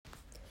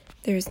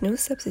There is no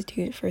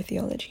substitute for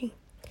theology.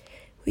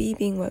 We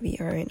being what we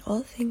are and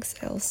all things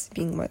else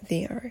being what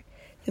they are,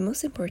 the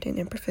most important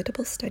and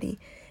profitable study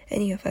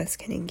any of us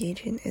can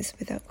engage in is,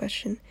 without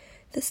question,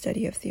 the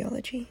study of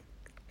theology.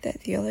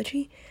 That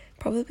theology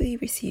probably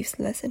receives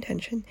less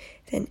attention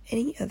than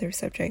any other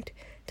subject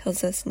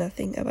tells us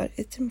nothing about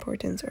its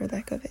importance or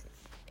lack of it.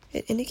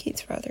 It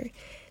indicates rather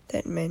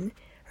that men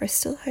are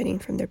still hiding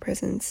from the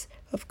presence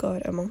of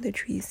God among the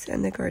trees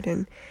and the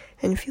garden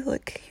and feel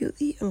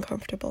acutely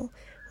uncomfortable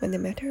when the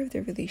matter of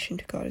their relation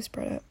to God is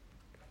brought up.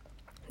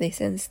 They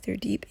sense their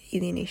deep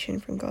alienation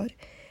from God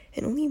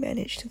and only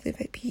manage to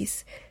live at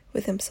peace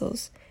with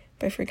themselves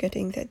by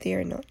forgetting that they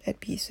are not at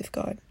peace with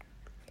God.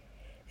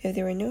 If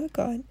there were no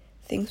God,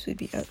 things would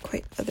be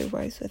quite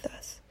otherwise with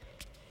us.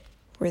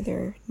 Were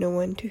there no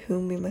one to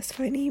whom we must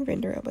finally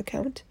render up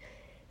account,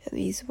 at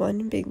least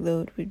one big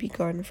load would be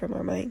gone from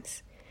our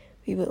minds.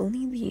 We would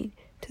only need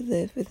to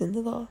live within the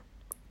law.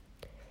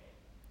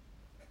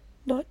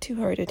 Not too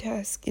hard a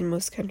task in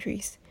most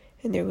countries,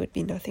 and there would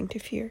be nothing to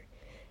fear.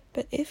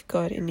 But if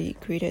God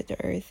indeed created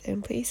the earth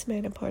and placed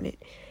man upon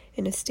it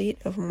in a state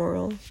of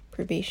moral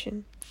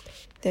probation,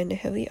 then the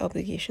heavy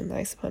obligation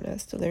lies upon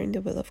us to learn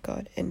the will of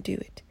God and do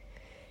it.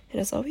 It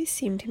has always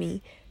seemed to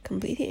me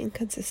completely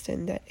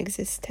inconsistent that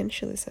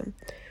existentialism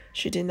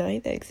should deny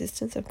the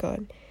existence of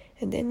God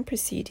and then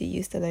proceed to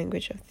use the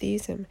language of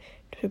theism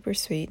to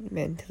persuade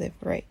men to live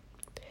right.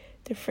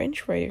 The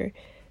French writer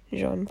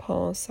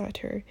Jean-Paul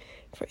Sartre,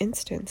 for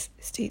instance,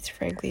 states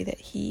frankly that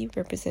he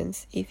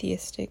represents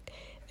atheistic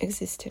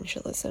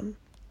existentialism.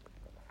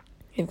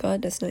 If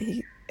God does not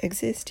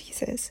exist, he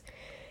says,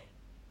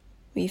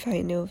 we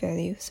find no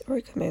values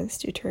or commands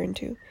to turn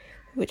to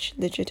which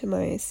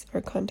legitimize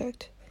our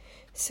conduct.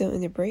 So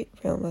in the bright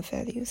realm of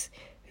values,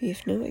 we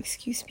have no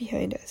excuse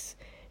behind us,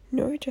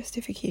 nor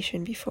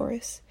justification before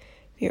us.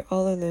 We are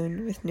all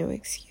alone with no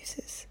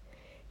excuses.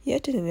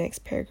 Yet in the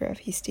next paragraph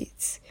he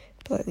states,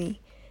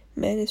 bluntly,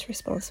 man is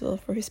responsible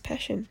for his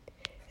passion,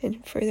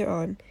 and further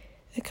on,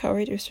 a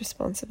coward is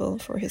responsible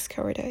for his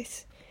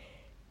cowardice.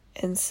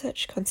 And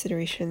such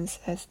considerations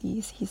as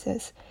these, he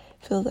says,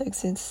 fill the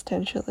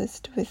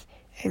existentialist with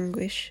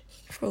anguish,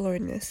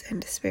 forlornness,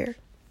 and despair.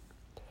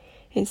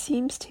 It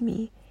seems to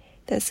me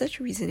that such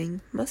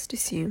reasoning must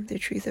assume the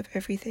truth of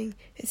everything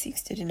it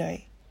seeks to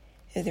deny.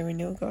 If there were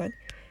no God,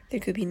 there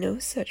could be no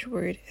such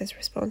word as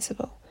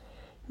responsible.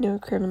 No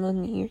criminal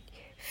need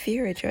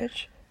fear a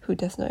judge who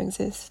does not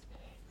exist,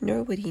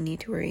 nor would he need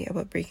to worry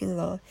about breaking a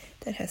law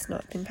that has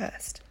not been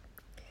passed.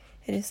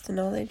 It is the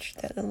knowledge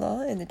that the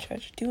law and the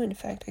judge do in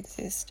fact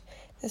exist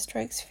that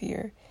strikes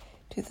fear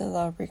to the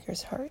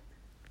lawbreaker's heart.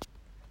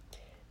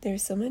 There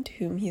is someone to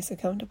whom he is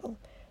accountable,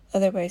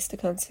 otherwise the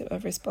concept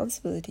of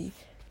responsibility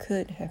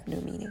could have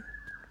no meaning.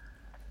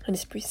 And it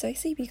is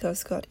precisely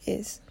because God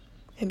is,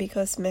 and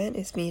because man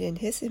is made in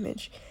his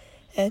image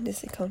and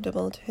is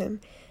accountable to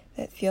him,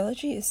 that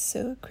theology is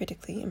so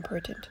critically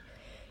important.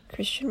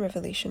 Christian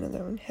revelation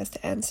alone has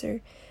the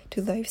answer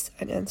to life's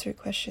unanswered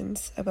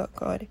questions about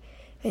God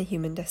and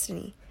human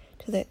destiny.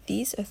 To let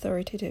these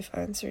authoritative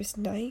answers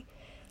lie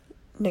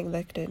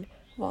neglected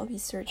while we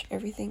search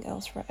everything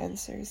else for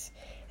answers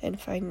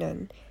and find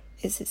none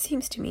is, it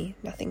seems to me,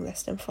 nothing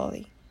less than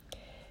folly.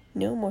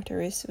 No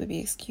motorist would be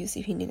excused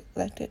if he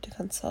neglected to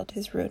consult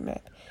his road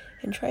map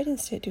and tried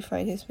instead to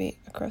find his way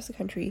across the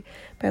country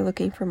by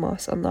looking for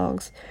moss on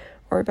logs,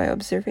 or by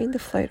observing the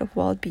flight of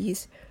wild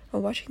bees or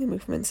watching the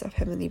movements of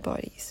heavenly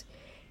bodies.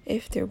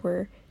 If there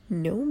were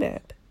no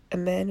map, a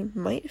man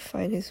might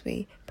find his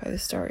way by the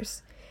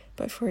stars,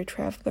 but for a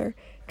traveler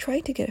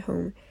trying to get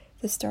home,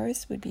 the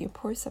stars would be a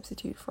poor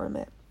substitute for a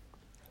map.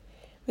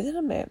 Without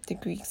a map, the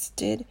Greeks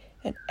did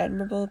an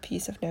admirable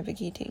piece of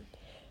navigating,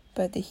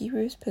 but the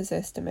Hebrews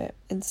possessed a map,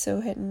 and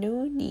so had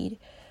no need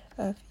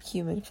of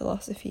human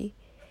philosophy.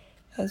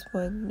 As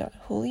one not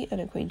wholly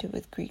unacquainted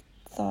with Greek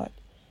thought,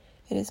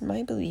 it is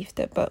my belief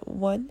that but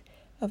one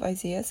of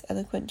Isaiah's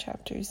eloquent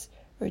chapters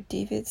or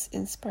David's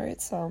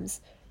inspired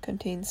psalms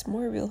contains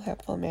more real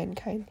help for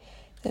mankind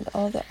than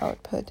all the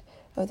output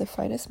of the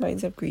finest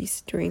minds of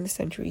Greece during the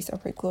centuries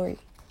of her glory.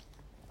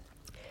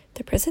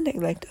 The present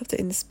neglect of the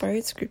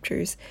inspired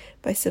scriptures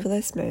by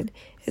civilized men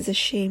is a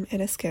shame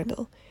and a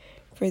scandal,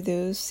 for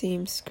those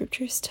same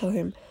scriptures tell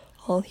him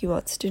all he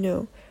wants to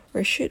know,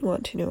 or should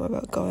want to know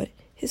about God,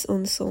 his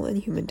own soul,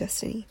 and human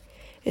destiny.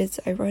 It is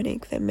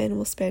ironic that men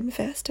will spend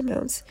vast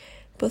amounts,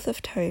 both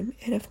of time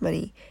and of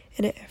money,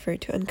 in an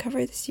effort to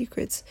uncover the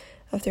secrets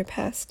of their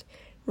past,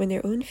 when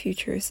their own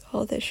future is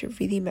all that should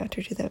really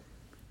matter to them.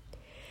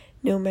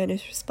 No man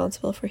is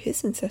responsible for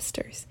his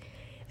ancestors,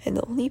 and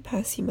the only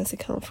past he must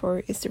account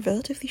for is the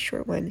relatively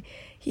short one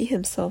he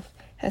himself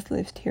has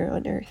lived here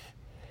on earth.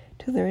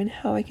 To learn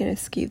how I can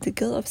escape the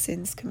guilt of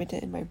sins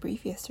committed in my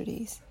brief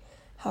yesterdays,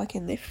 how I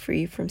can live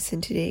free from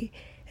sin today,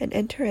 and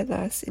enter at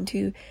last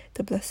into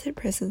the blessed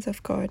presence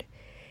of God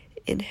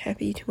in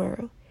happy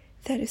tomorrow,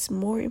 that is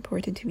more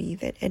important to me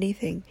than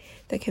anything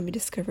that can be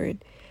discovered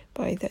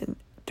by the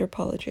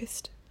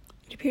anthropologist.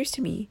 It appears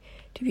to me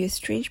to be a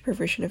strange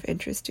perversion of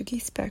interest to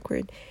gaze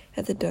backward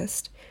at the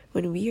dust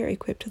when we are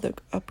equipped to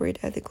look upward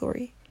at the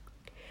glory.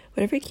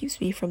 Whatever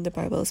keeps me from the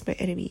Bible is my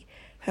enemy,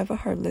 however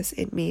harmless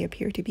it may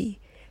appear to be.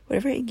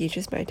 Whatever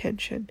engages my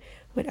attention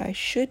when I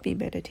should be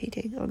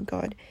meditating on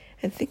God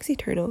and things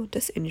eternal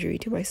does injury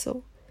to my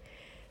soul.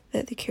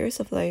 Let the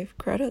cares of life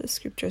crowd out the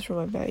scriptures from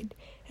my mind,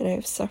 and I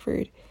have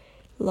suffered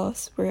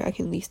loss where I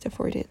can least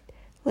afford it.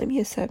 Let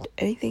me accept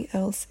anything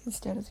else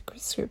instead of the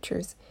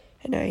scriptures,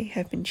 and I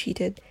have been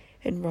cheated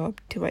and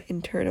robbed to my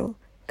internal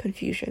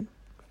confusion.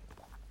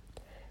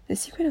 The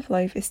secret of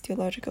life is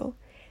theological,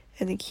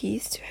 and the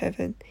keys to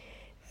heaven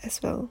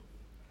as well.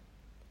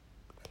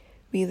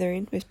 We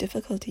learn with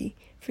difficulty,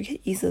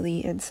 forget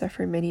easily, and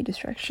suffer many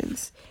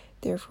distractions.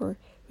 Therefore,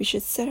 we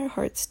should set our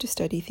hearts to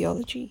study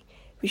theology.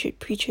 We should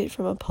preach it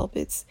from our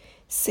pulpits,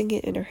 sing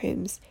it in our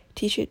hymns,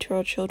 teach it to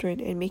our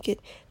children, and make it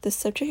the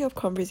subject of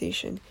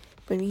conversation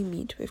when we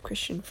meet with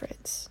Christian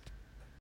friends.